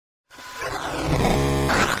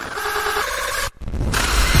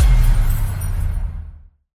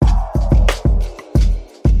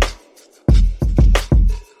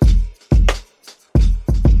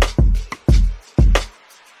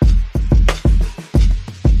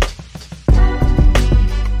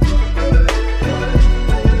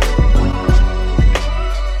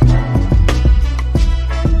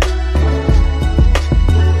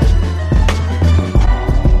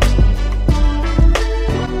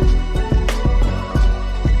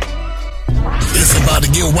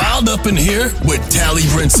Get wild up in here with Tallie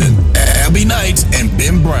Brinson, Abbie Knights, and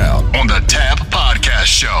Ben Brown on the Tap Podcast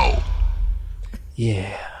Show.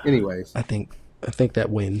 Yeah. Anyways, I think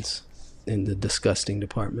that wins in the disgusting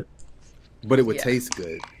department. but it would taste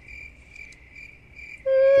good.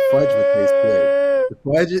 The fudge would taste good. The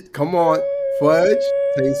fudge, come on, fudge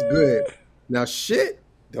tastes good. Now shit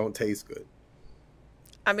don't taste good.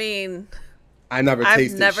 I mean, I've never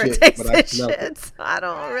tasted shit, so I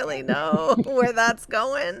don't really know where that's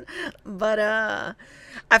going. But I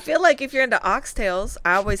feel like if you're into oxtails,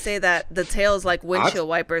 I always say that the tail is like windshield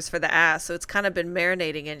wipers for the ass. So it's kind of been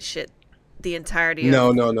marinating in shit the entirety of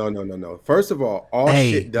it. No. First of all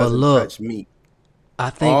shit doesn't touch meat. I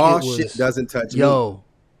think all shit doesn't touch meat. Yo,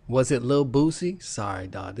 was it Lil Boosie? Sorry,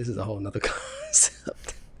 dog. This is a whole nother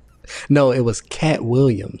concept. No, it was Cat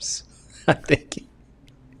Williams. I think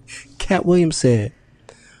Cat Williams said,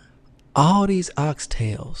 all these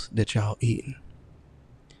oxtails that y'all eating,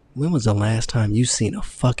 when was the last time you seen a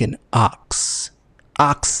fucking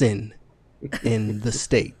oxen in the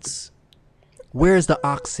States? Where's the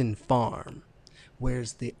oxen farm?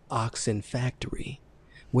 Where's the oxen factory?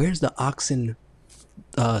 Where's the oxen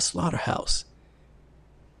slaughterhouse?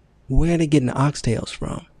 Where are they getting the oxtails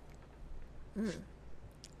from?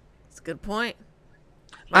 That's a good point.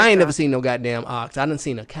 I ain't never seen no goddamn ox. I done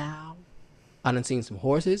seen a cow. I done seen some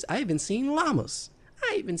horses. I even seen llamas.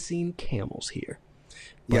 I even seen camels here.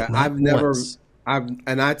 Yeah, I've never.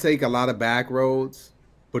 I take a lot of back roads,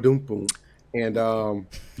 boom, boom, and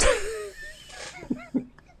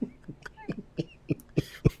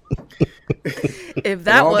if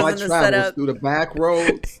that wasn't the setup through the back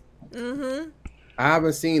roads, I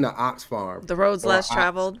haven't seen an ox farm. The roads less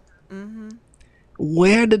traveled.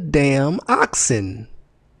 Where the damn oxen?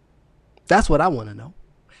 That's what I want to know.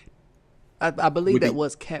 I believe that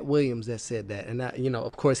was Cat Williams that said that, and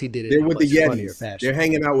of course he did it. They're with the Yetis. They're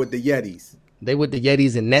hanging out with the Yetis. They with the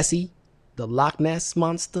Yetis and Nessie, the Loch Ness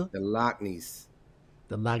monster. The Loch Ness.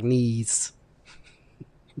 The Loch Ness.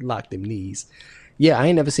 Lock them knees. Yeah, I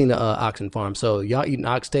ain't never seen an oxen farm. So y'all eating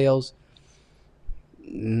oxtails?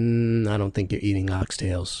 I don't think you're eating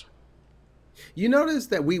oxtails. You notice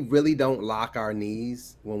that we really don't lock our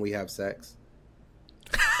knees when we have sex?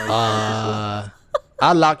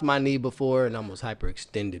 I locked my knee before and almost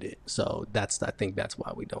hyperextended it. So I think that's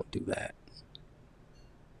why we don't do that.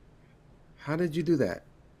 How did you do that?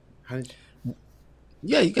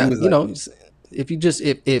 Yeah, you got, if you just,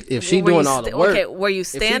 if she doing all the work. Okay, were you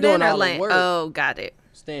standing or laying? Oh, got it.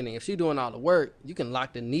 Standing. If she doing all the work, you can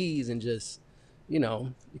lock the knees and just, you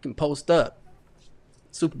can post up.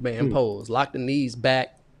 Superman pose. Lock the knees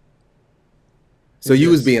back. So you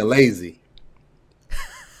was being lazy.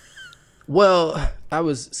 Well, I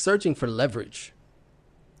was searching for leverage.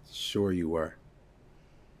 Sure you were.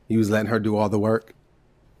 You was letting her do all the work?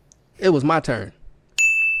 It was my turn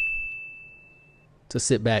to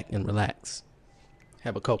sit back and relax.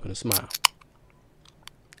 Have a Coke and a smile.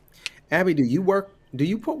 Abbie, do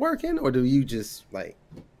you put work in, or do you just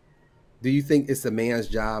do you think it's a man's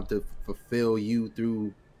job to fulfill you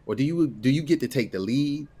through, or do you get to take the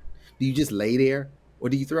lead? Do you just lay there, or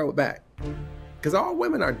do you throw it back? Because all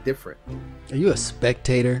women are different. Are you a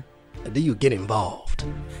spectator, or do you get involved?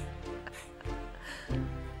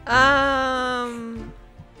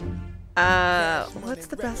 What's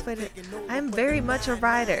the best way to? I'm very much a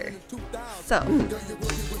rider. So.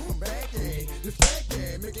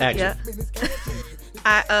 Action.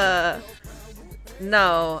 Yeah.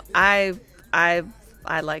 No, I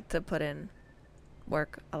like to put in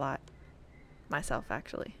work a lot myself,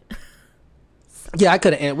 actually. Yeah,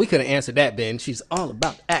 we could have answered that, Ben. She's all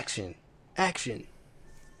about action.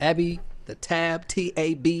 Abbie, the tab,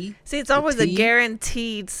 TAB. See, it's always a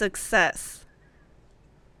guaranteed success.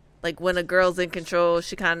 Like when a girl's in control,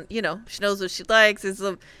 she kind of, she knows what she likes.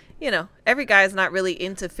 Every guy's not really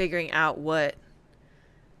into figuring out what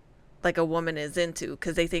like a woman is into,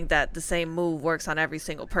 because they think that the same move works on every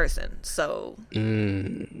single person. So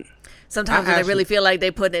sometimes when they really feel like they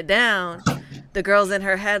putting it down, the girl's in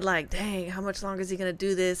her head like, dang, how much longer is he gonna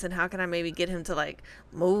do this, and how can I maybe get him to like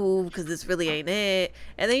move, because this really ain't it.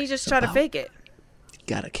 And then you just try to fake it. You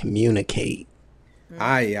gotta communicate.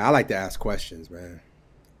 I like to ask questions, man.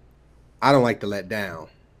 I don't like to let down.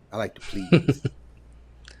 I like to please.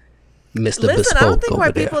 Mr. Listen, Bespoke, I don't think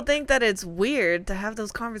why there. people think that it's weird to have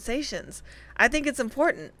those conversations. I think it's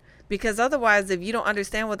important, because otherwise, if you don't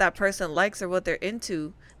understand what that person likes or what they're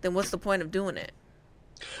into, then what's the point of doing it?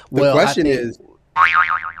 The question is,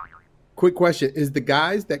 quick question, is the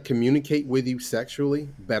guys that communicate with you sexually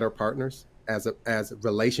better partners as a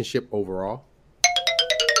relationship overall?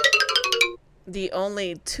 the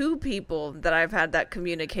only two people that I've had that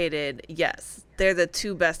communicated, yes, they're the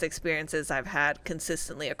two best experiences I've had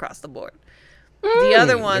consistently across the board. The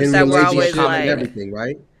other ones In that were always relationship and like, everything,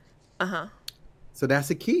 right? uh-huh. So that's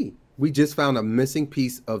the key. We just found a missing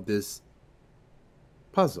piece of this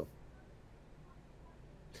puzzle.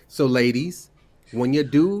 So, ladies, when your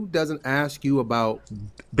dude doesn't ask you about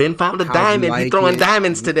Ben found a How'd you diamond. like He throwing it?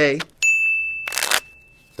 diamonds today.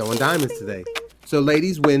 throwing diamonds today. So,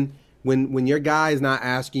 ladies, when your guy is not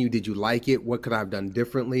asking you, did you like it? What could I have done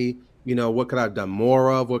differently? You know, what could I have done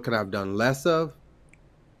more of? What could I have done less of?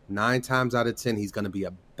 9 times out of 10, he's going to be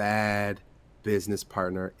a bad business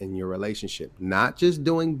partner in your relationship. Not just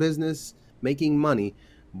doing business, making money,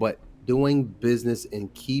 but doing business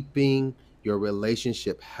and keeping your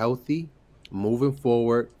relationship healthy, moving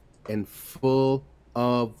forward, and full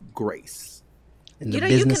of grace. In the You know,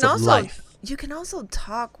 business of life. you can also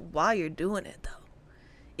talk while you're doing it, though,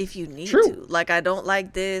 if you need True. to. Like, I don't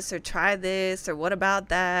like this, or try this, or what about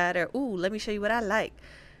that, or ooh, let me show you what I like,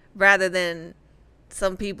 rather than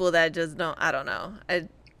some people that just don't. I don't know.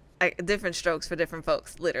 Different strokes for different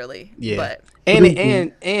folks, literally. Yeah. But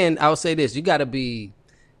And I'll say this: you got to be.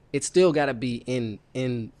 It's still got to be in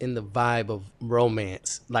the vibe of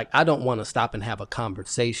romance. Like, I don't want to stop and have a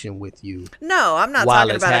conversation with you. no, I'm not While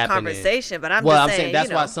talking it's about happening. a conversation. But I'm saying that's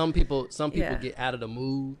you know, why some people Yeah. get out of the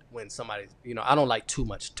mood when somebody, I don't like too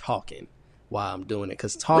much talking while I'm doing it,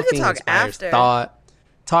 because We talking could talk inspires after. thought.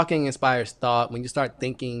 Talking inspires thought. When you start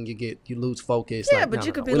thinking, you lose focus. Yeah, Like, but no,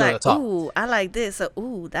 you no, could no, be we're not like, gonna talk. ooh, I like this, or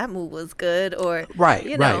ooh, that move was good, or Right,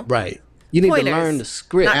 you know, right. You need pointers, to learn the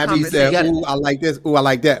script. not Abbie said, conversation. ooh, I like this. Ooh, I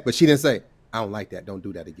like that. But she didn't say, I don't like that. Don't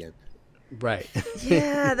do that again. Right.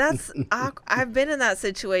 Yeah, I've been in that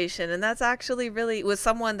situation, and that's actually really with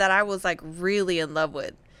someone that I was like really in love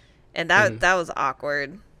with, and that was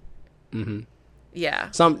awkward. Mm-hmm. Yeah.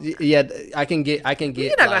 I can get. You're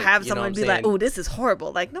not gonna like, have you know someone what be I'm like, saying? "Oh, this is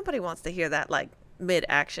horrible." Like, nobody wants to hear that like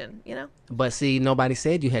mid-action, you know? But see, nobody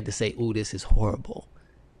said you had to say, "Ooh, this is horrible."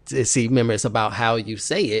 See, remember, it's about how you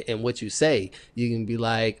say it and what you say. You can be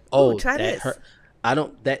like, "Oh, try that this." hurt. I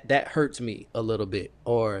don't. That hurts me a little bit,"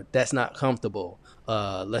 or "That's not comfortable.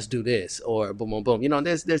 Let's do this," or boom, boom, boom.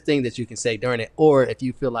 There's things that you can say during it. Or if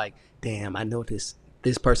you feel like, "Damn, I know this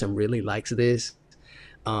person really likes this.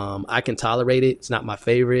 I can tolerate it. It's not my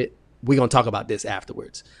favorite. We're gonna talk about this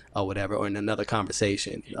afterwards, or whatever, or in another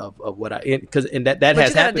conversation of what that But has you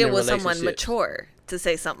gotta happened deal in with someone relationships. mature to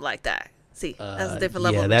say something like that. See, that's a different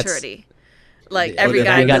level yeah, of that's- maturity. Like, Yeah, every that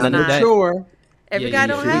guy ain't got does nothing to do not. with that. Mature. Every Yeah, guy yeah,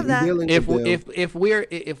 don't yeah. have that. Dealings if with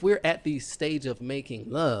them. if we're at the stage of making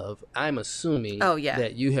love, I'm assuming Oh, yeah.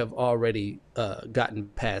 that you have already gotten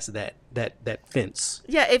past that fence.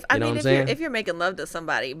 Yeah, You know what I'm if saying? you're making love to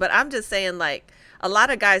somebody, but I'm just saying, like, a lot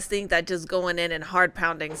of guys think that just going in and hard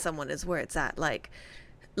pounding someone is where it's at. Like,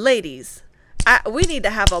 ladies, we need to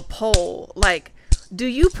have a poll. Like, do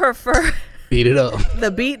you prefer Beat it up.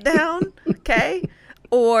 the beat down, okay,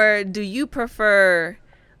 or do you prefer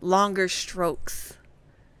longer strokes?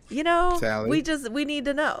 Tally. We need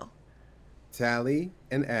to know. Tallie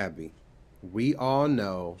and Abbie, we all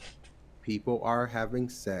know people are having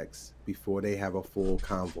sex before they have a full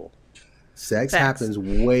convo. Sex Facts. happens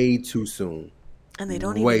way too soon. And they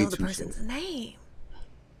don't Way even know the too person's name.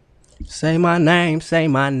 Say my name. Say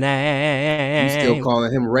my name. You still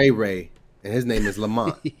calling him Ray Ray, and his name is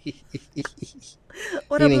Lamont. What He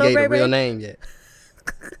up, didn't Lil get Ray the real Ray? name yet.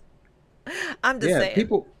 I'm just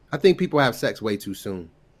saying. I think people have sex way too soon.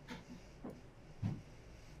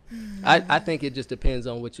 I think it just depends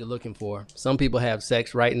on what you're looking for. Some people have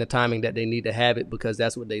sex right in the timing that they need to have it because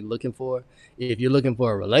that's what they're looking for. If you're looking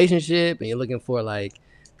for a relationship and you're looking for like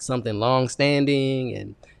something long standing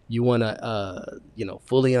and you want to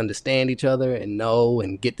fully understand each other and know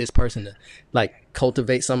and get this person to like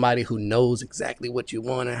cultivate somebody who knows exactly what you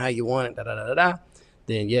want and how you want it,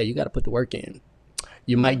 then yeah, you got to put the work in.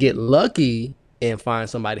 You might get lucky and find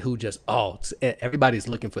somebody who just, everybody's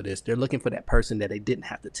looking for this. They're looking for that person that they didn't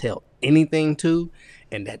have to tell anything to,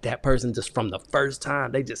 and that person just from the first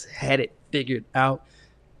time, they just had it figured out,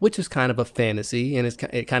 which is kind of a fantasy, and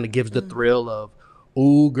it kind of gives the thrill of,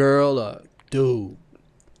 ooh, girl, dude,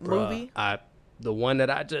 Movie? the one that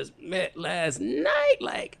I just met last night,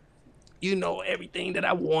 like, everything that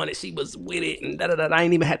I wanted, she was with it, and I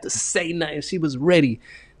ain't even had to say nothing. She was ready.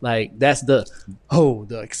 Like, that's the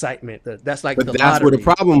excitement. That's like But the that's lottery. where the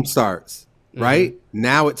problem starts, right?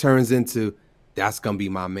 Now it turns into that's gonna be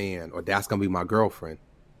my man or that's gonna be my girlfriend.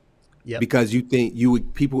 Yep. Because you think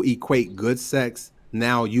people equate good sex.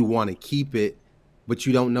 Now you want to keep it, but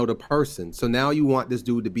you don't know the person. So now you want this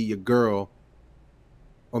dude to be your girl.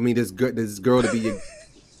 I mean, this girl to be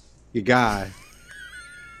your guy.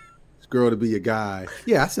 girl to be a guy.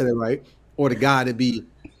 Yeah, I said it right. Or the guy to be,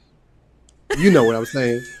 you know what I'm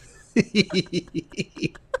saying.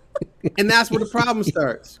 And that's where the problem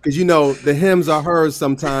starts. Because, you know, the hims are hers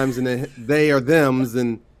sometimes and they are thems.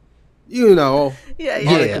 And, you know,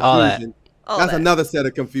 Yeah, all that. That's another set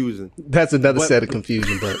of confusion. That's another set of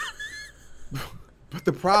confusion. But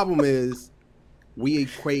the problem is we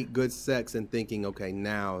equate good sex and thinking, okay,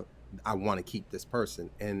 now I want to keep this person.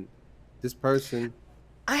 And this person.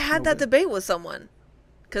 I had that debate with someone.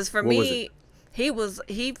 Because for me,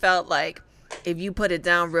 he felt like if you put it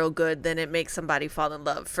down real good, then it makes somebody fall in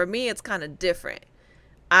love. For me, it's kind of different.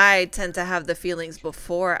 I tend to have the feelings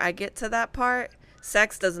before I get to that part.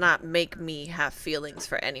 Sex does not make me have feelings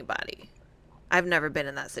for anybody. I've never been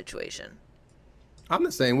in that situation. I'm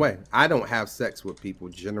the same way. I don't have sex with people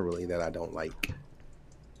generally that I don't like.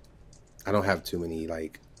 I don't have too many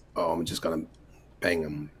like, oh, I'm just going to bang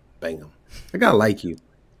them. I got to like you.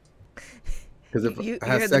 Because if you I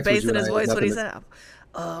have heard sex the bass with you, in his voice when he said,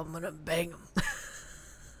 I'm going to bang him.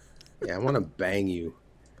 Yeah, I want to bang you.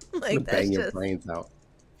 Like, bang your brains out.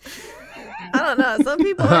 I don't know. Some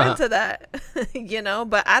people are into that, you know,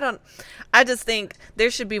 but I just think there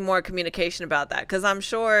should be more communication about that. Because I'm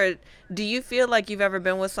sure, do you feel like you've ever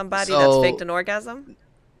been with somebody that's faked an orgasm?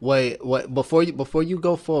 Wait, before you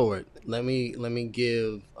go forward, let me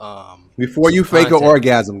give before you fake an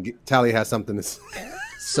orgasm, Tallie has something to say.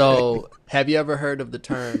 So, have you ever heard of the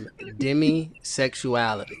term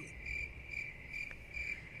demisexuality?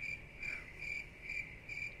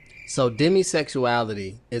 So,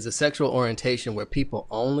 demisexuality is a sexual orientation where people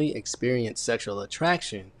only experience sexual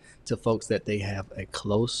attraction to folks that they have a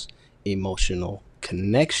close emotional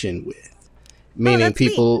connection with. Meaning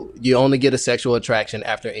you only get a sexual attraction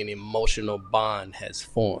after an emotional bond has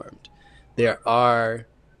formed. There are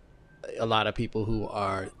a lot of people who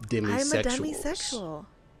are demisexuals. I'm a demisexual.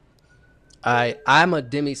 I'm a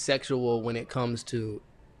demisexual when it comes to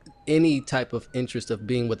any type of interest of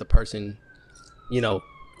being with a person, you know,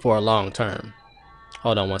 for a long term.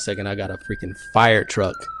 Hold on 1 second. I got a freaking fire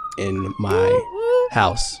truck in my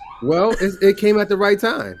house. Well, it came at the right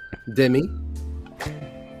time, Demi.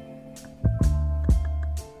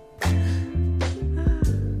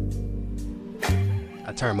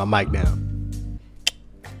 I turned my mic down.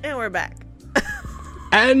 And we're back.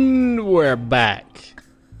 And we're back.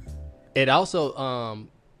 It also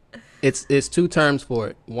it's two terms for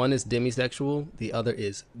it. One is demisexual, the other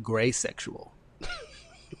is gray sexual.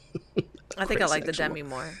 I think I like the demi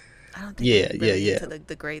more. I don't think into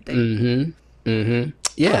the gray thing.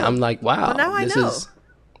 Yeah, I'm like, wow. Well, now I know.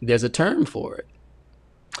 There's a term for it.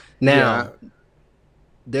 Now,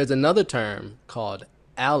 there's another term called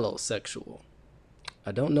allosexual.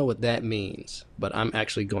 I don't know what that means, but I'm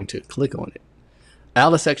actually going to click on it.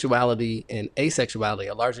 Allosexuality and asexuality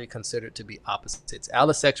are largely considered to be opposites.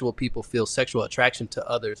 Allosexual people feel sexual attraction to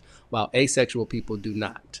others, while asexual people do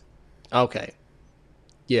not. Okay.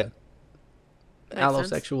 Yeah. Makes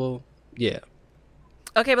Allosexual. sense. Yeah.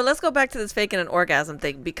 Okay, but let's go back to this faking an orgasm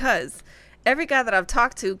thing, because every guy that I've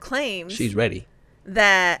talked to claims she's ready.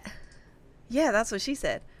 That, yeah, that's what she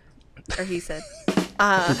said. Or he said.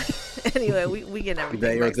 Anyway, we get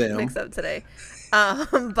everything mixed up today.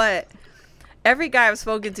 But every guy I've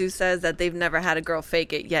spoken to says that they've never had a girl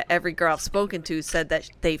fake it, yet every girl I've spoken to said that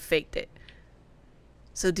they faked it.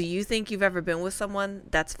 So do you think you've ever been with someone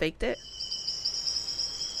that's faked it?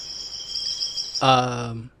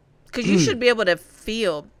 Because you should be able to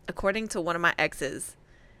feel, according to one of my exes,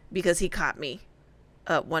 because he caught me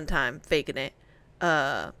one time faking it.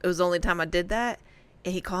 It was the only time I did that,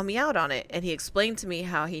 and he called me out on it, and he explained to me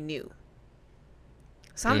how he knew.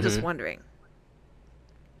 So I'm just wondering.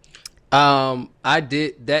 I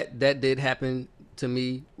did that did happen to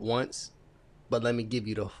me once, but let me give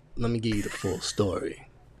you the full story,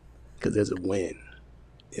 because there's a win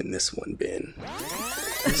in this one, Ben.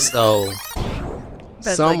 So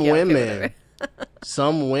some women,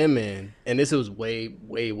 and this was way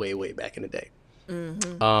back in the day.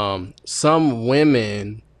 Some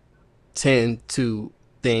women tend to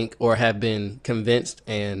think or have been convinced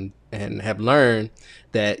and have learned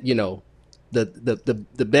that, you know,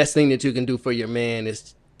 the best thing that you can do for your man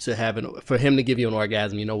is to for him to give you an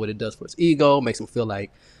orgasm. You know what it does for his ego, makes him feel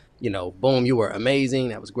like, you know, boom, you were amazing,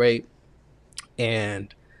 that was great.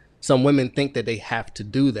 And some women think that they have to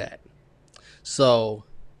do that. So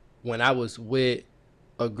when I was with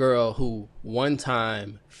a girl who one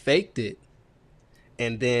time faked it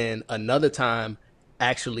and then another time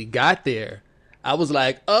actually got there, I was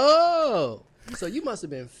like, oh, so you must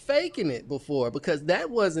have been faking it before, because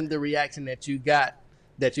that wasn't the reaction that you got,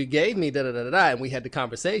 that you gave me, da da da da. And we had the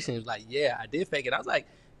conversation. It was like, yeah, I did fake it. I was like,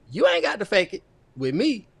 you ain't got to fake it with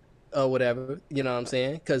me or whatever. You know what I'm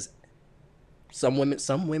saying? Because some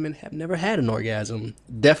women have never had an orgasm.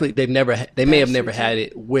 Definitely, they may have never had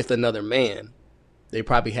it with another man. They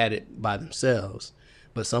probably had it by themselves.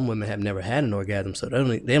 But some women have never had an orgasm, so they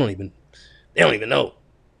don't even know.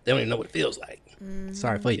 They don't even know what it feels like. Mm-hmm.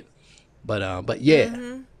 Sorry for you, but yeah,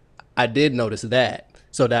 mm-hmm. I did notice that.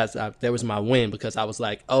 So that was my win, because I was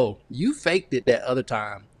like, oh, you faked it that other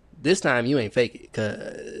time. This time you ain't fake it,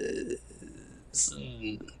 because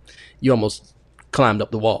you almost climbed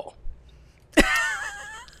up the wall.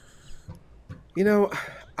 You know,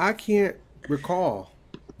 I can't recall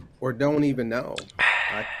or don't even know.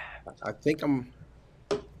 I think I'm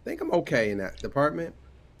okay in that department.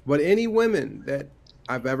 But any women that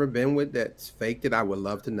I've ever been with that's faked it, I would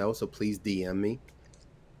love to know. So please DM me.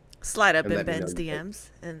 Slide up in Ben's DMs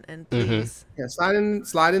and please. Yeah, slide in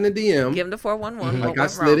the DM. Give him the 411. Mm-hmm. Like I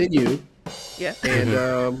slid in you. Yeah.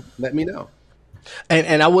 And let me know.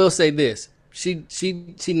 And I will say this: she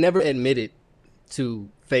never admitted to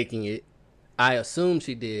faking it. I assume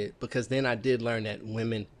she did, because then I did learn that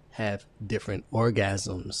women have different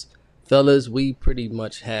orgasms. Fellas, we pretty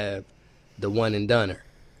much have the one and doneer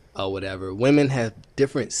or whatever. Women have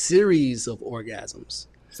different series of orgasms.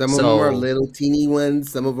 Some of them are little teeny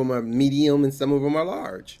ones, some of them are medium, and some of them are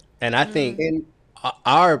large. And I think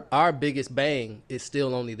our biggest bang is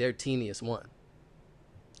still only their teeniest one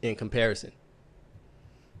in comparison.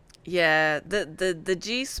 Yeah, the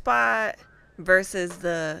G-spot versus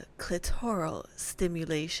the clitoral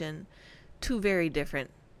stimulation, two very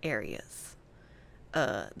different areas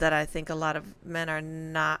that I think a lot of men are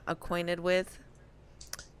not acquainted with,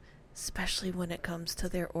 especially when it comes to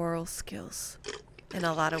their oral skills. And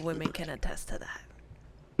a lot of women can attest to that.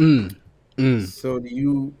 So do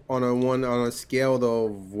you, on a scale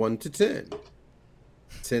of 1 to 10,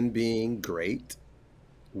 10 being great,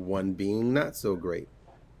 1 being not so great,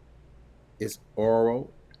 is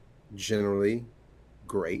oral generally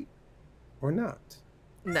great or not?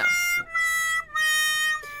 No.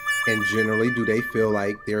 And generally, do they feel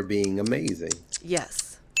like they're being amazing?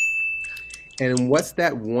 Yes. And what's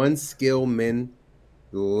that one skill men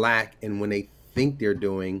lack, and when they think they're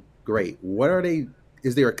doing great, what are they?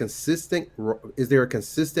 Is there a consistent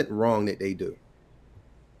wrong that they do?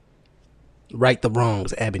 Right the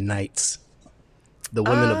wrongs, Abbie Knights. The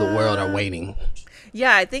women of the world are waiting.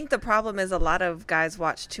 Yeah, I think the problem is a lot of guys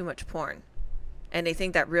watch too much porn, and they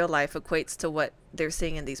think that real life equates to what they're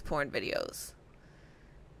seeing in these porn videos.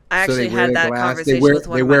 I actually had that conversation with one of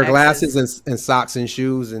my exes. They wear glasses and socks and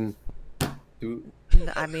shoes and.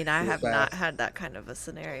 I mean, I have not had that kind of a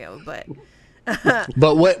scenario, but.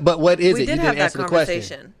 But what is we it? Did you have didn't that answer the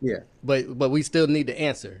conversation. question. Yeah. But we still need to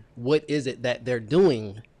answer. What is it that they're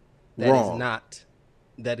doing that wrong?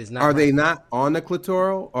 That is not. Are they not on the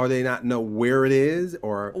clitoral? Or they not know where it is?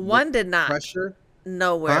 Or one did not pressure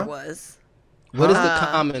know where it was. What is the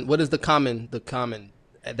common? What is the common? The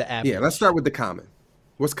average. Yeah, let's start with the common.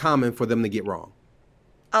 What's common for them to get wrong?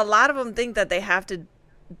 A lot of them think that they have to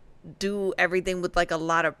do everything with like a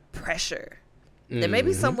lot of pressure. There may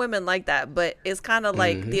be some women like that, but it's kind of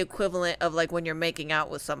like the equivalent of like when you're making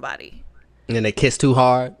out with somebody. And they kiss too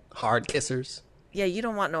hard kissers. Yeah, you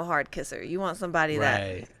don't want no hard kisser. You want somebody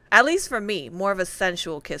that, at least for me, more of a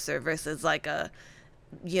sensual kisser versus like a,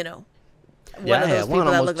 one of those people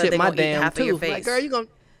that look like they're going to eat half of your face. Like, girl, you gonna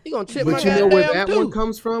chip my But you know where that one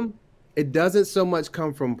comes from? It doesn't so much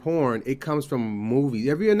come from porn. It comes from movies.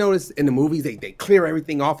 Have you ever noticed in the movies they clear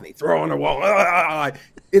everything off and they throw it on the wall?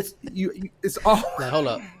 It's all. Now hold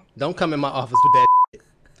up! Don't come in my office with that shit,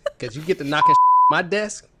 because you get to knocking shit off my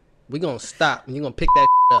desk. We gonna stop and you gonna pick that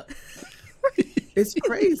shit up. It's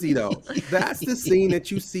crazy though. That's the scene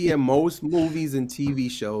that you see in most movies and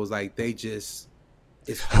TV shows. Like it's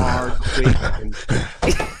hard, quick, and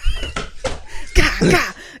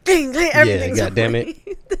everything's God damn it.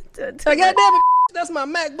 God damn it, that's my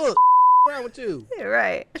MacBook. What's wrong with you? Yeah,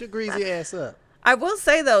 right. Get your greasy ass up. I will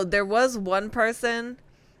say though, there was one person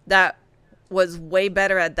that was way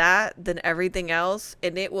better at that than everything else,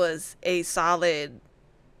 and it was a solid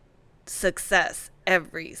success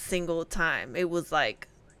every single time. It was like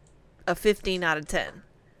a 15 out of 10.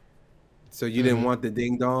 So you didn't want the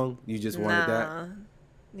ding dong? You just wanted that?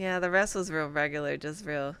 Yeah, the rest was real regular, just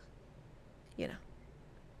real,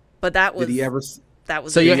 But that was. Did he ever? That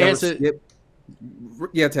was. So your answer.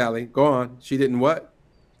 Yeah, Tallie, go on. She didn't what?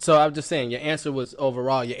 So I'm just saying, your answer was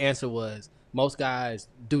overall. Your answer was most guys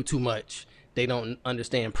do too much. They don't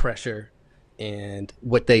understand pressure and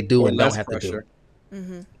what they do and don't have pressure. To do.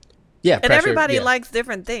 Mm-hmm. Yeah, and everybody likes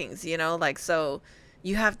different things, like so.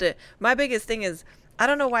 You have to. My biggest thing is I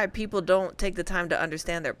don't know why people don't take the time to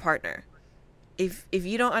understand their partner. If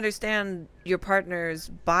you don't understand your partner's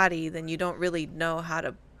body, then you don't really know how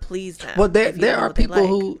to please them. Well, there are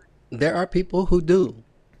people who do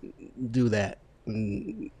that.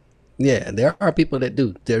 Yeah, there are people that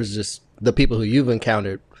do. There's just the people who you've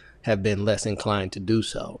encountered have been less inclined to do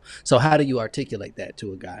so. So how do you articulate that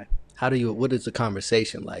to a guy? What is the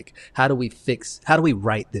conversation like? How do we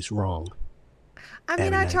right this wrong? I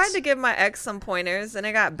mean, I tried to give my ex some pointers and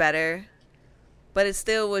it got better, but it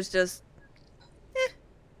still was just, it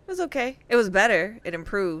was okay. It was better. It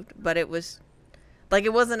improved, but it was like,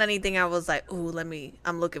 it wasn't anything I was like, ooh,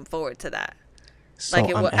 I'm looking forward to that. So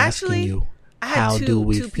like I'm asking you, how do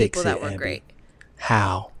we fix it, that were Abbie? great.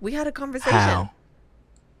 How? We had a conversation. How?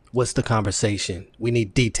 What's the conversation? We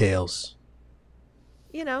need details.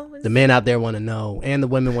 You know, the men out there want to know, and the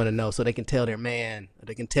women want to know, so they can tell their man, or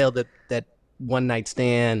they can tell that one night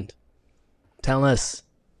stand. Tell us.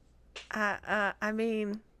 I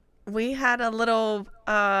mean, we had a little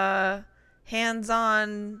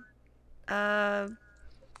hands-on,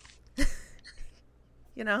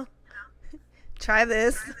 you know, try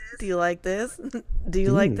this. Do you like this? Do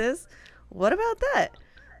you like this? What about that?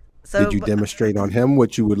 So, did you demonstrate on him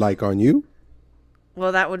what you would like on you?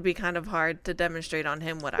 Well, that would be kind of hard to demonstrate on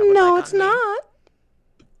him what I would like on me.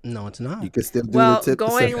 No, it's not. You can still do the tip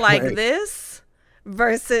going like this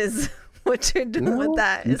versus what you're doing with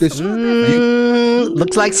that.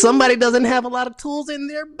 Looks like somebody doesn't have a lot of tools in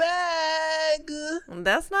their bag.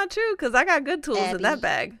 That's not true, because I got good tools in that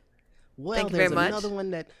bag. Well, Thank you very much.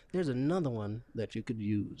 There's another one that you could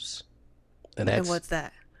use. And what's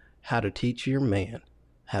that? How to teach your man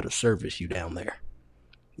how to service you down there.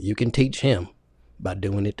 You can teach him by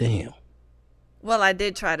doing it to him. Well, I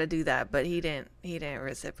did try to do that, but he didn't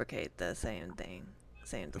reciprocate the same thing.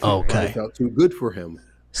 Okay. It felt too good for him.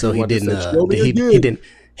 So he didn't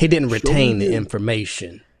retain the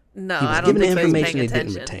information. No, I don't think he was given the information he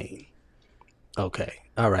didn't retain. Okay.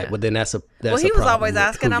 All right. Yeah. Well, then that's well, he was always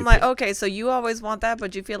asking. I'm like, okay, so you always want that,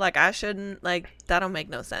 but you feel like I shouldn't. Like, that don't make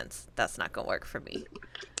no sense. That's not gonna work for me.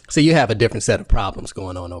 So you have a different set of problems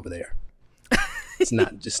going on over there. It's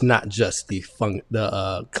not just the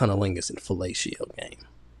cunnilingus and fellatio game.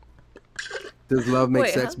 Does love make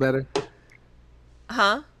sex better?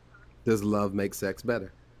 Huh? Does love make sex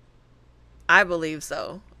better? I believe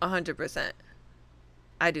so. 100%.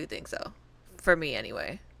 I do think so. For me,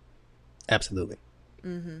 anyway. Absolutely.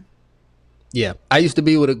 Mm-hmm. Yeah, I used to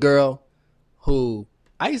be with a girl who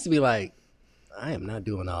I used to be like, I am not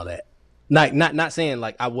doing all that. Not saying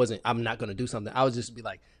like I'm not gonna do something. I was just be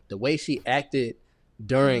like, the way she acted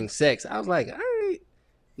during sex, I was like, all right,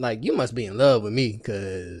 like you must be in love with me,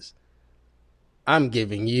 because I'm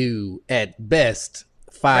giving you at best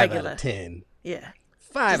 5 out of 10. Yeah,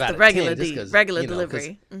 5 just out of regular 10. Regular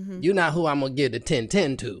delivery. Mm-hmm. You're not who I'm gonna give the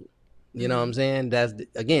 10-10 to. You know what I'm saying? That's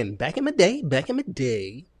again back in the day.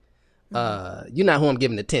 You're not who I'm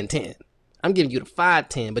giving the 10-10. I'm giving you the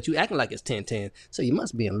 5-10, but you acting like it's 10-10. So you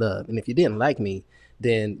must be in love. And if you didn't like me,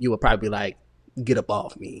 then you would probably be like, get up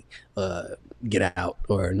off me, get out,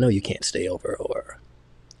 or no, you can't stay over, or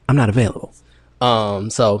I'm not available.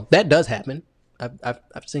 So that does happen. I've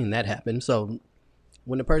seen that happen. So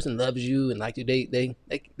when a person loves you and like you, they're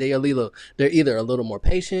either a little more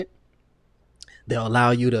patient. They'll allow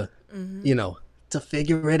you to, to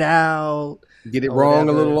figure it out. Get it wrong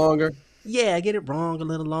a little longer. Yeah, get it wrong a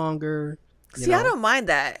little longer. See, I don't mind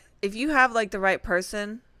that. If you have like the right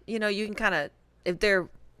person, you can kind of, if they're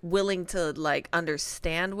willing to like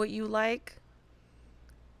understand what you like,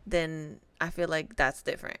 then I feel like that's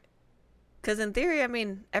different. Because in theory, I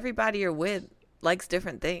mean, everybody you're with likes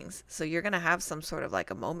different things. So you're going to have some sort of like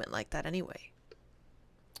a moment like that anyway.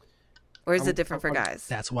 Or is it different for guys?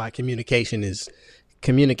 That's why communication is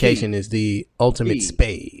the ultimate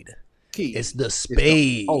spade. It's the spade. It's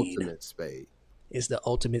the ultimate spade. It's the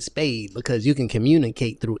ultimate spade, because you can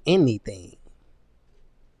communicate through anything.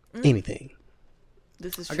 Anything.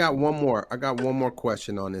 This is true. I got one more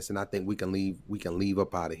question on this, and I think we can leave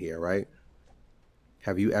up out of here, right?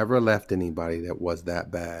 Have you ever left anybody that was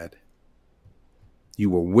that bad? You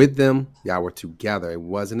were with them, y'all were together. It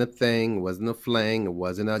wasn't a thing, it wasn't a fling, it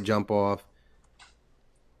wasn't a jump off.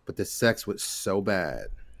 But the sex was so bad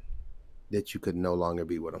that you could no longer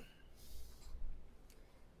be with them.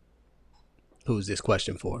 Who's this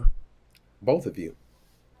question for? Both of you.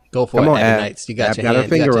 Go for it, Abbie Knights. You got your hand.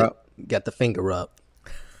 Finger up. Got the finger up.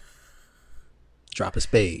 Drop a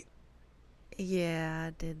spade. Yeah,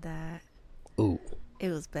 I did that. Ooh.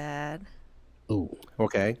 It was bad. Ooh.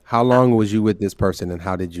 Okay. How long was you with this person, and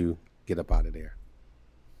how did you get up out of there?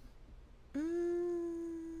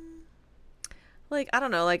 like, I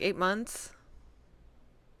don't know, like 8 months.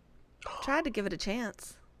 Tried to give it a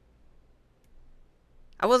chance.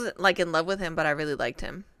 I wasn't like in love with him, but I really liked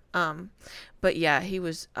him. But yeah, he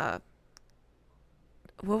was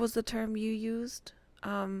what was the term you used?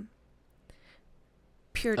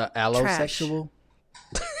 Pure allosexual.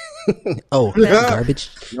 Oh, Yeah. garbage.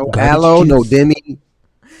 No garbage aloe, no juice. demi.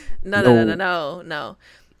 No.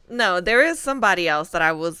 There is somebody else that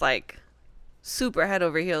I was like super head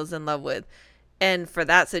over heels in love with. And for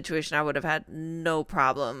that situation, I would have had no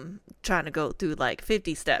problem trying to go through like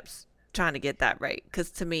 50 steps trying to get that right. Because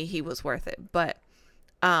to me, he was worth it. But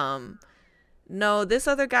no, this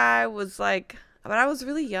other guy was like, but I was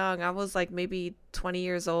really young. I was like maybe 20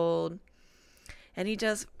 years old. And he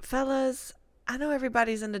just, fellas, I know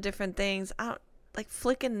everybody's into different things. I don't like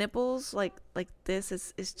flicking nipples like this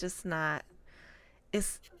is just not,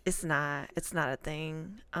 it's not a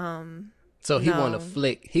thing. So he wanted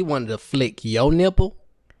to flick your nipple,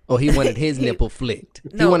 or he wanted his nipple flicked.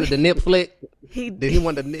 He wanted the nip flick. He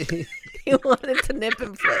wanted he wanted to nip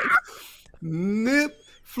and flick. Nip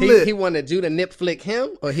flick. He wanted you to nip flick him,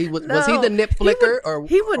 or was he the nip flicker,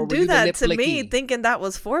 he would or were do you the that nip to me, flicky? thinking that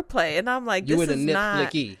was foreplay, and I'm like, You this were the is nip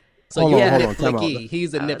not. flicky. So Hold you were on, the hold nip on, time flicky. out.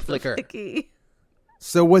 He's the I nip was a flicker. flicky.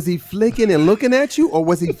 So was he flicking and looking at you, or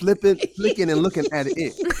was he flicking and looking at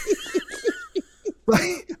it?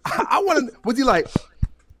 Like, I want to. Was he like?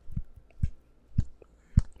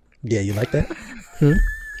 Yeah, you like that?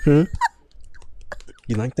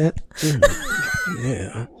 You like that?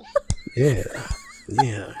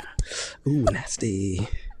 Yeah. Ooh, nasty.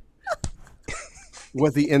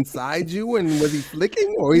 Was he inside you and was he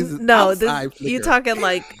flicking, or he's No, outside you flicker? talking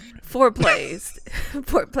like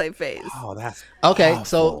foreplay phase. Oh, that's Okay,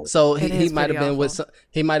 awful. so It he is might have pretty been with awful.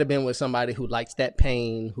 he might have been with somebody who likes that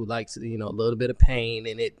pain, who likes a little bit of pain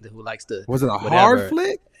in it, who likes to Was it a whatever. hard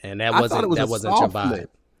flick? And that I thought wasn't it was that a wasn't your soft vibe. flick.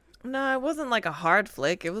 No, it wasn't like a hard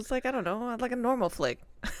flick. It was like, I don't know, like a normal flick.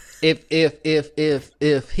 If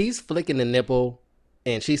he's flicking the nipple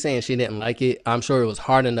and she's saying she didn't like it, I'm sure it was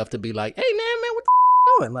hard enough to be like, "Hey man, what the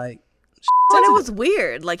doing?" Like, But it was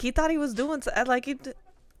weird. Like he thought he was doing like he.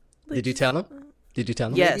 did you tell him? Did you tell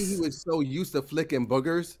him? Yes. Maybe he was so used to flicking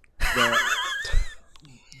boogers that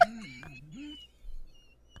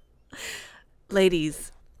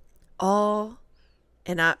Ladies, all,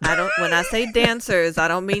 and I don't, when I say dancers, I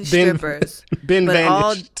don't mean Ben- strippers, Ben but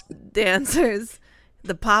all vanished. dancers,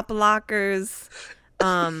 the pop lockers,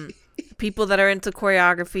 people that are into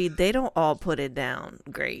choreography, they don't all put it down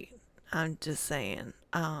great. I'm just saying.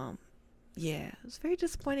 Yeah, it was a very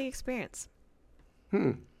disappointing experience.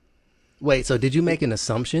 Wait, so did you make an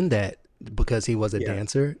assumption that because he was a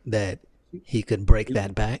dancer that he could break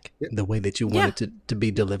that back the way that you wanted it to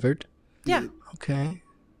be delivered? Yeah. Okay.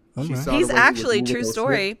 All She right. saw He's the way he was actually, moving true those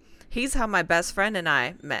story, he's how my best friend and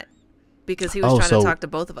I met because he was Oh, trying so- to talk to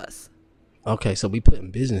both of us. Okay, so we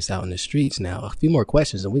putting business out in the streets now. A few more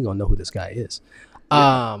questions and we're gonna know who this guy is.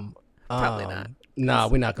 Probably not. No,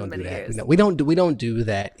 we're not gonna do Many that. years. We don't do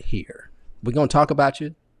that here. We're gonna talk about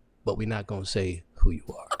you, but we're not gonna say who you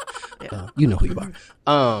are. Yeah. You know who you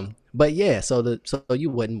are. But yeah, so you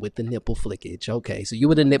wasn't with the nipple flickage. Okay, so you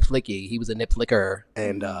were the nip flicky. He was a nip flicker,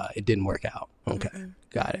 and it didn't work out. Okay,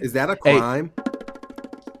 got it. is that a Hey. crime?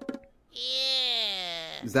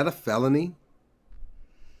 Yeah. Is that a felony?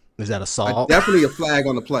 Is that assault? Definitely a flag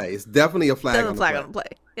on the play. It's definitely a flag Still on a the flag play. on the play.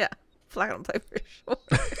 Yeah. Flag on the play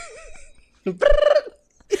for sure.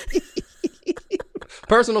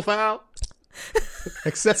 Personal foul,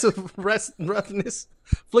 excessive roughness,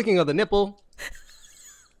 flicking of the nipple,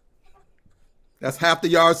 That's half the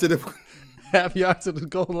yards to the half yard to the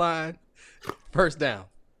goal line, first down.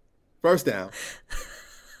 first down.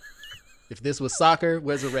 If this was soccer,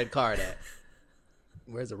 where's the red card at?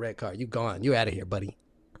 Where's the red card? You gone. You out of here, buddy.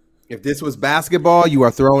 If this was basketball, you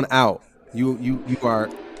are thrown out. You are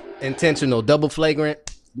Intentional, double flagrant,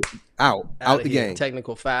 out of the here. game.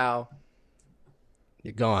 Technical foul.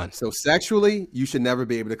 You're gone. So sexually, you should never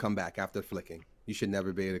be able to come back after flicking. You should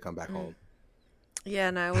never be able to come back home. Yeah,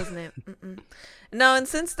 no, it wasn't it. Mm-mm. No, and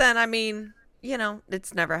since then, I mean,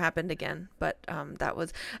 it's never happened again. But that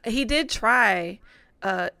was, he did try.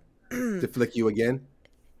 To flick you again.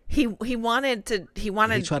 He wanted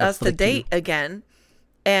tried to us to flick date you? again,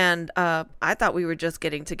 and I thought we were just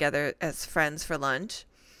getting together as friends for lunch.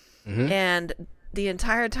 Mm-hmm. And the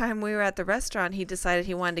entire time we were at the restaurant, he decided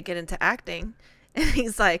he wanted to get into acting, and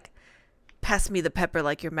he's like, "Pass me the pepper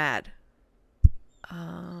like you're mad."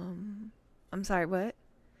 I'm sorry, what?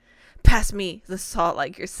 Pass me the salt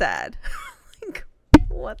like you're sad. Like,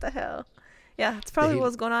 what the hell? Yeah, it's probably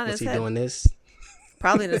what's going on in Was his he head. doing this?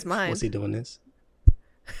 Probably in his mind. Was he doing this?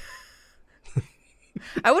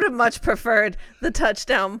 I would have much preferred the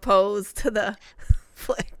touchdown pose to the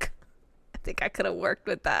flick. I think I could have worked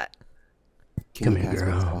with that. Come here,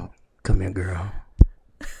 girl. Come here, girl.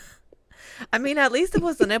 I mean, at least it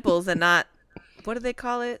was the nipples and not, what do they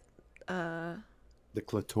call it? The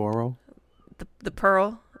clitoral? The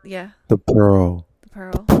pearl. Yeah. The pearl. The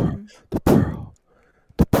pearl. The pearl.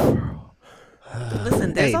 The pearl.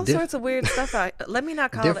 Listen, there's all sorts of weird stuff. Let me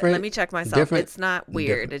not call it. Let me check myself. It's not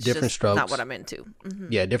weird. It's just strokes. Not what I'm into. Mm-hmm.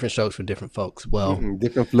 Yeah, different strokes for different folks. Well,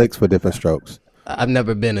 different flicks for different strokes. I've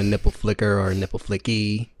never been a nipple flicker or a nipple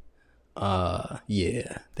flicky.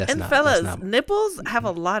 Yeah, that's and not. Fellas, that's not... nipples have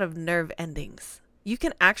a lot of nerve endings. You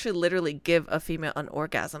can actually literally give a female an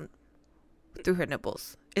orgasm through her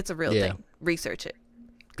nipples. It's a real thing. Research it.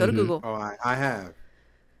 Go to Google. Oh, I have.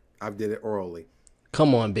 I've did it orally.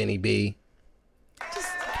 Come on, Benny B.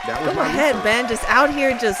 Go ahead, Ben. Just out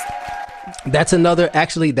here, just. That's another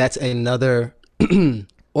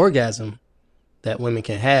orgasm that women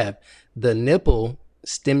can have. The nipple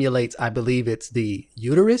stimulates, I believe it's the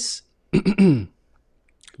uterus,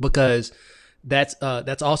 because that's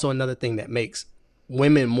also another thing that makes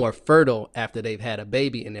women more fertile after they've had a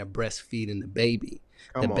baby and they're breastfeeding the baby.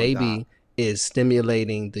 The baby is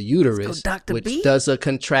stimulating the uterus, which does a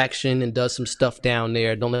contraction and does some stuff down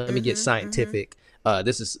there. Don't let me get scientific.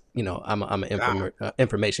 This is, I'm an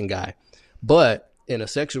information guy, but in a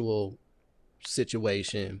sexual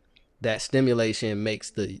situation, that stimulation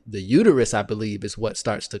makes the uterus, I believe, is what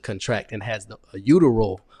starts to contract and has a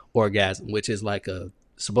uteral orgasm, which is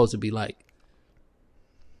supposed to be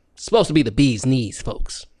the bee's knees,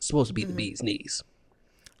 folks. It's supposed to be the bee's knees.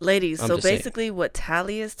 Ladies, so basically what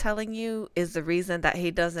Tallie is telling you is the reason that he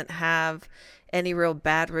doesn't have any real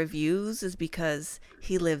bad reviews is because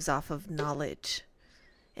he lives off of knowledge.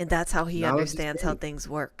 And that's how he understands how things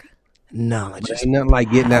work. Knowledge. Ain't nothing like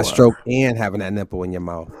getting that stroke and having that nipple in your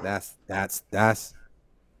mouth. That's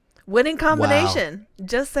winning combination. Wow.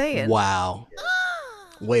 Just saying. Wow.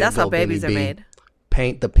 That's how babies are made.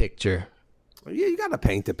 Paint the picture. Yeah, you gotta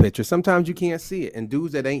paint the picture. Sometimes you can't see it, and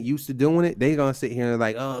dudes that ain't used to doing it, they gonna sit here and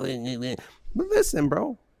like, oh, but listen,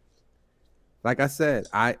 bro. Like I said,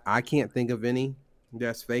 I can't think of any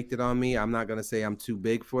that's faked it on me. I'm not gonna say I'm too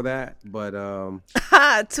big for that, but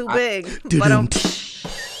too big. But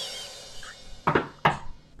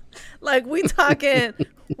like we talking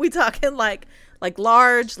like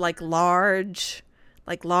large, like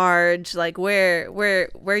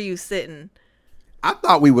where you sitting? I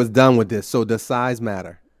thought we was done with this. So does size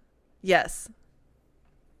matter? Yes.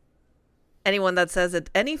 Any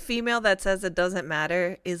female that says it doesn't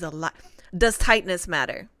matter is a lie. Does tightness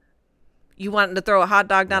matter? You wanting to throw a hot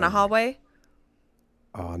dog down a hallway?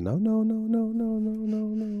 Oh, no.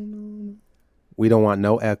 We don't want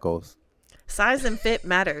no echoes. Size and fit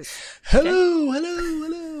matters. Hello.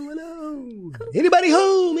 Anybody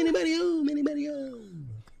home?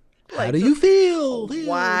 How do you feel?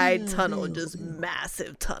 Wide tunnel, just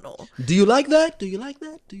massive tunnle. Do you like that?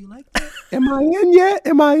 Am I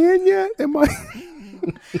in yet?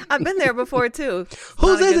 I've been there before too.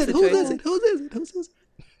 Whose is it?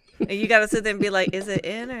 And you gotta sit there and be like, is it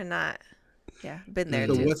in or not? Yeah, been there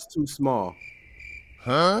so too. What's too small?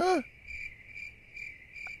 Huh?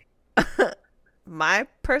 My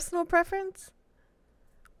personal preference?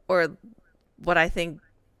 Or what I think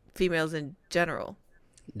females in general?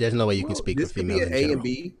 There's no way you can speak for females in general. A and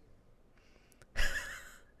B.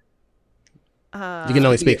 You can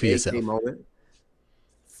only speak for yourself.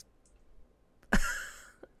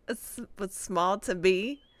 But small to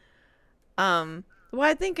B. Well,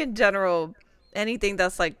 I think in general, anything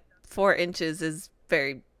that's like 4 inches is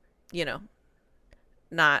very,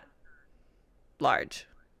 not large.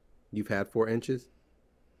 You've had 4 inches?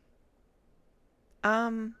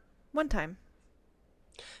 One time.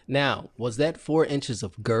 Now, was that 4 inches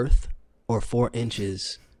of girth or 4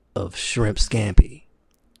 inches of shrimp scampi?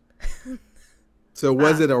 So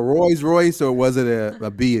was it a Rolls Royce or was it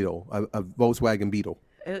a Beetle, a Volkswagen Beetle?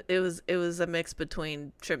 It was a mix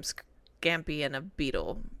between shrimp scampi and a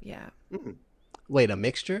Beetle. Yeah. Mm. Wait, a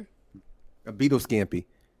mixture? A Beetle scampi.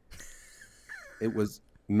 It was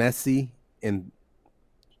messy and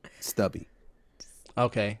stubby.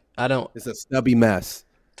 Okay, It's a stubby mess.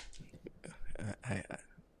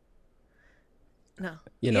 No.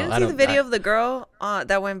 You didn't see the video of the girl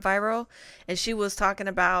that went viral, and she was talking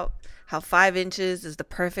about how 5 inches is the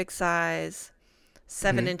perfect size.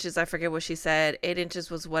 7 inches, I forget what she said. 8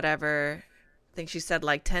 inches was whatever. I think she said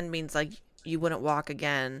like 10 means like you wouldn't walk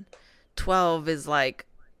again. 12 is like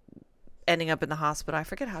ending up in the hospital. I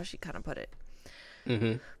forget how she kind of put it.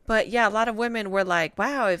 Mm-hmm. But yeah, a lot of women were like,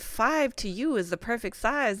 wow, if 5 to you is the perfect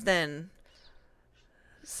size, then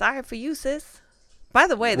Sorry for you, sis. By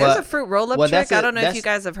the way, there's a fruit roll-up trick. I don't know if you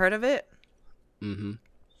guys have heard of it. Mm-hmm.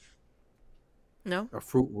 No? A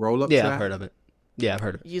fruit roll-up Yeah, trap? I've heard of it. Yeah, I've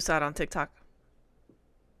heard of it. You saw it on TikTok.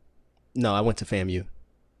 No, I went to FAMU.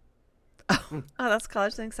 Oh, that's a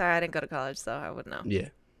college thing? Sorry, I didn't go to college, so I wouldn't know. Yeah.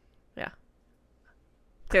 Yeah.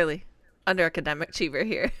 Clearly, under academic achiever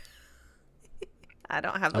here. I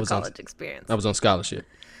don't have the college experience. I was on scholarship.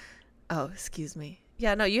 Oh, excuse me.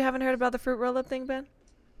 Yeah, no, you haven't heard about the fruit roll-up thing, Ben?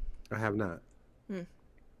 I have not.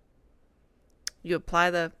 You apply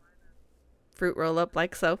the fruit roll-up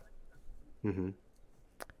like so. Mm-hmm.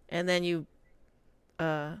 And then you,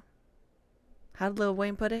 how did Lil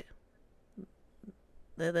Wayne put it?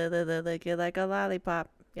 Lick it like a lollipop.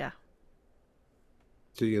 Yeah.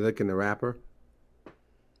 So you're licking the wrapper?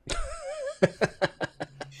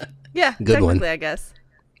 Yeah, Good technically, one. I guess.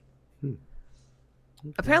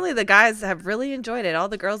 Apparently, the guys have really enjoyed it. All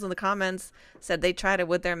the girls in the comments said they tried it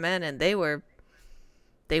with their men, and they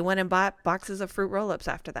went and bought boxes of fruit roll-ups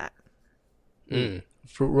after that.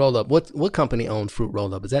 Fruit roll-up. What company owns fruit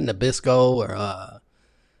roll-up? Is that Nabisco or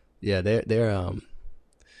yeah,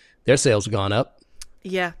 their sales have gone up.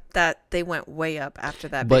 Yeah, that they went way up after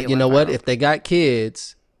that. But you know went what? viral. If they got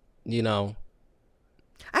kids, you know,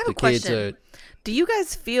 I have the a question. kids are. Do you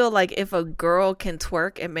guys feel like if a girl can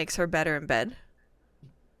twerk, it makes her better in bed?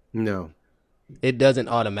 No. It doesn't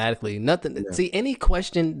automatically. Nothing. No. See, any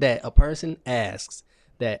question that a person asks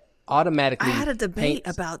that automatically I had a debate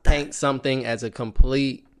about paint that. something as a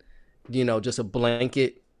complete, you know, just a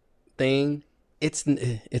blanket thing. It's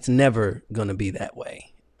never gonna be that way.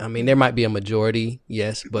 I mean, there might be a majority,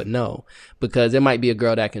 yes, but no, because there might be a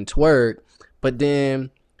girl that can twerk, but then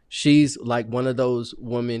she's like one of those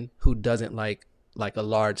women who doesn't like a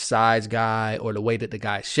large size guy or the way that the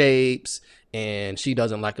guy shapes, and she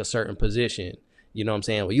doesn't like a certain position. You know what I'm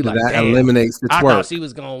saying? Well, you like that damn, eliminates the twerk. I thought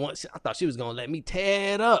she was gonna let me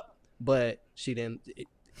tear it up, but she didn't.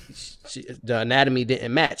 The anatomy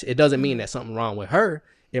didn't match. It doesn't mean there's something wrong with her.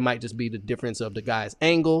 It might just be the difference of the guy's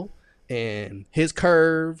angle and his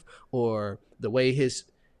curve, or the way his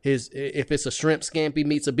if it's a shrimp scampi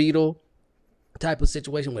meets a beetle type of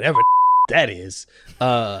situation, whatever that is.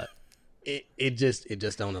 It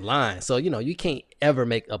just don't align. So you know, you can't ever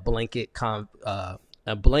make a blanket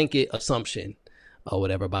assumption or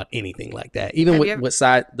whatever about anything like that. Even with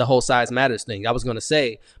size, the whole size matters thing. I was gonna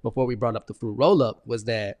say before we brought up the fruit roll up was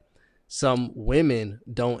that some women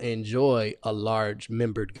don't enjoy a large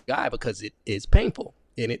membered guy because it is painful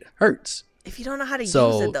and it hurts. If you don't know how to use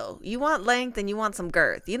it though, you want length and you want some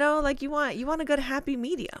girth. You know, like you want a good happy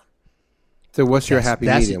medium. So what's your happy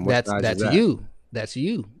medium? That's you. That's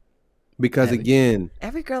you. Because again,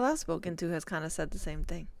 every girl I've spoken to has kind of said the same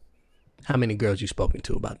thing. How many girls you spoken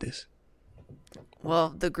to about this?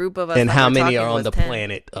 Well, the group of us. And how many are on on the 10.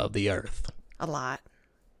 planet of the Earth? A lot.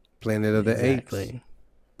 Planet of the Apes.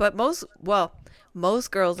 But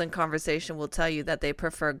most girls in conversation will tell you that they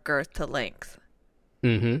prefer girth to length.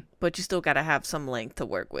 Mm-hmm. But you still got to have some length to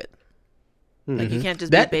work with. Mm-hmm. Like you can't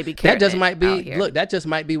just be baby carrot. That just might be. Look, that just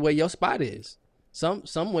might be where your spot is. Some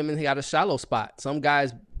women got a shallow spot. Some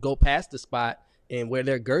guys go past the spot, and where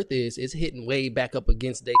their girth is hitting way back up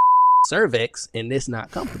against their cervix, and it's not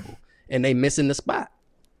comfortable, and they missing the spot.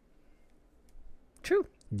 True.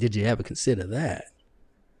 Did you ever consider that?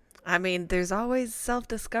 I mean, there's always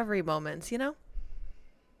self-discovery moments, you know?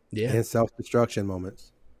 Yeah. And self-destruction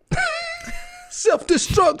moments.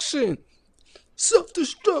 Self-destruction.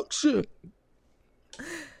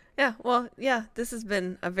 Yeah, well, yeah, this has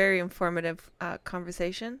been a very informative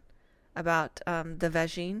conversation about the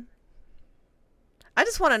vagine. I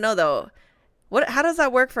just want to know, though, how does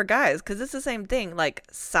that work for guys? Because it's the same thing. Like,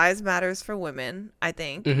 size matters for women, I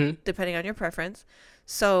think, depending on your preference.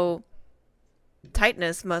 So,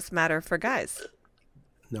 tightness must matter for guys.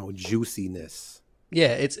 No, juiciness.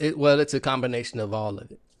 Yeah, it's a combination of all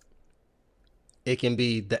of it. It can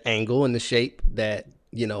be the angle and the shape that,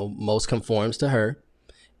 you know, most conforms to her.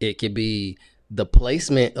 It could be the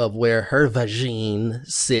placement of where her vagine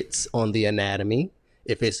sits on the anatomy.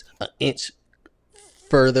 If it's an inch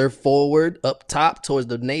further forward up top towards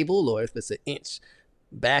the navel, or if it's an inch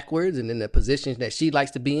backwards and in the position that she likes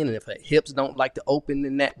to be in, and if her hips don't like to open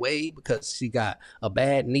in that way because she got a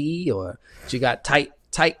bad knee or she got tight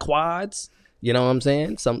quads. You know what I'm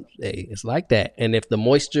saying? It's like that. And if the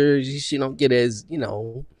moisture, she don't get as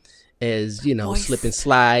slip and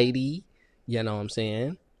slidey, you know what I'm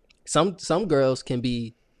saying? Some girls can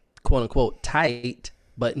be quote unquote tight,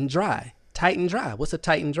 but dry. Tight and dry. What's a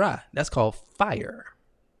tight and dry? That's called fire.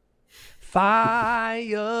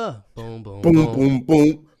 Fire. Boom, boom, boom, boom,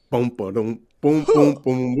 boom, boom, boom, boom, boom,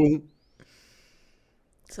 boom, boom.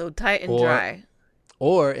 So tight and Or- dry.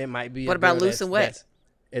 Or it might be. What about loose and wet?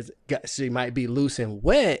 She might be loose and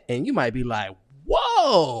wet, and you might be like,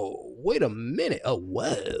 "Whoa, wait a minute! Oh,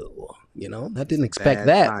 whoa!" You know, I didn't expect Bad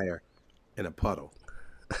that. tire in a puddle.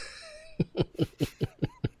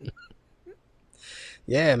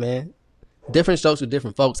 Yeah, man. Different strokes with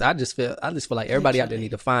different folks. I just feel like everybody out there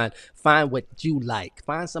need to find what you like.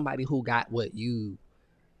 Find somebody who got what you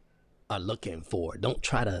are looking for. Don't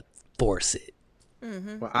try to force it.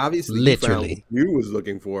 Well, obviously, Literally. you found what you was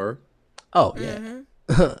looking for. Oh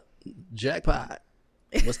yeah, jackpot.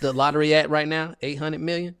 What's the lottery at right now? 800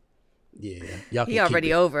 million. Yeah, y'all. He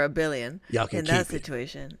already over $1 billion. Y'all can in keep that it.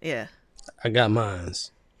 situation. Yeah, I got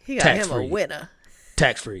mines. he got Tax him free. a winner.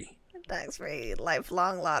 Tax free. Tax free,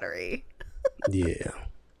 lifelong lottery. Yeah.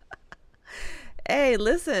 Hey,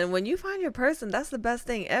 listen, when you find your person, that's the best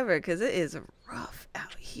thing ever because it is rough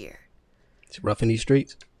out here. It's rough in these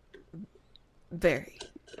streets. Very.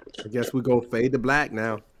 I guess we go fade to black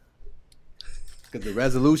now. Because the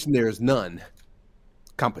resolution, there is none.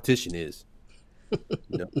 Competition is.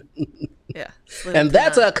 No. Yeah. Slim And to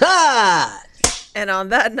that's none. a cut. And on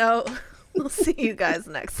that note, we'll see you guys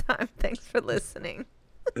next time. Thanks for listening.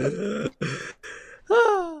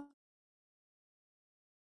 Ah.